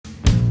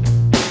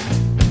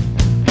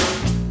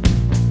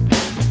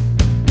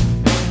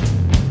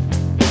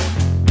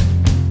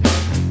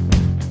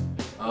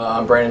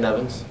I'm Brandon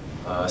Evans,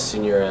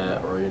 senior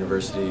at Aurora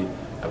University.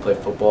 I play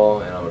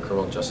football and I'm a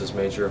criminal justice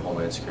major,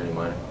 Homeland Security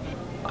minor.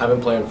 I've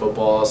been playing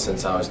football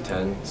since I was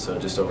 10, so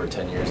just over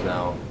 10 years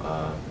now.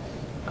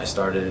 I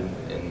started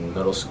in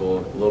middle school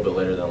a little bit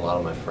later than a lot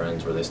of my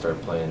friends where they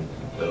started playing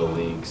Little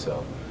League,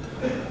 so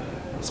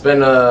it's been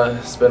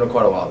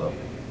quite a while though.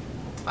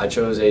 I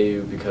chose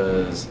AU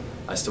because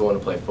I still want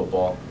to play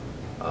football.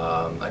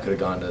 I could have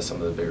gone to some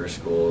of the bigger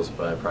schools,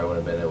 but I probably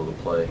wouldn't have been able to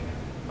play.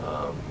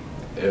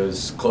 It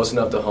was close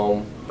enough to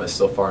home, but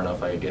still far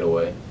enough I could get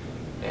away,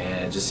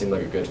 and it just seemed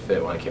like a good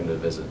fit when I came to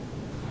visit.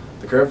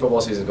 The current football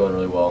season is going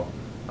really well.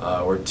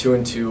 We're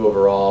 2-2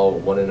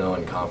 overall, 1-0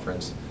 in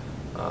conference.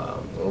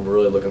 We're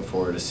really looking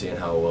forward to seeing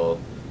how well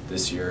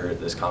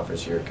this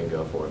conference year can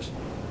go for us.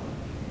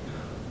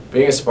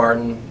 Being a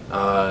Spartan,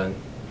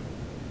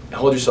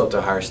 hold yourself to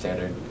a higher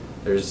standard.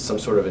 There's some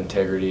sort of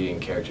integrity and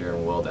character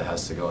and will that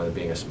has to go into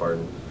being a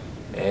Spartan,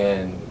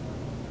 and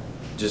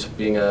just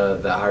being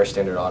that higher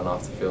standard on and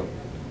off the field.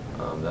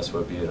 That's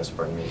what being a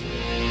Spartan means to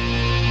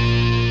me.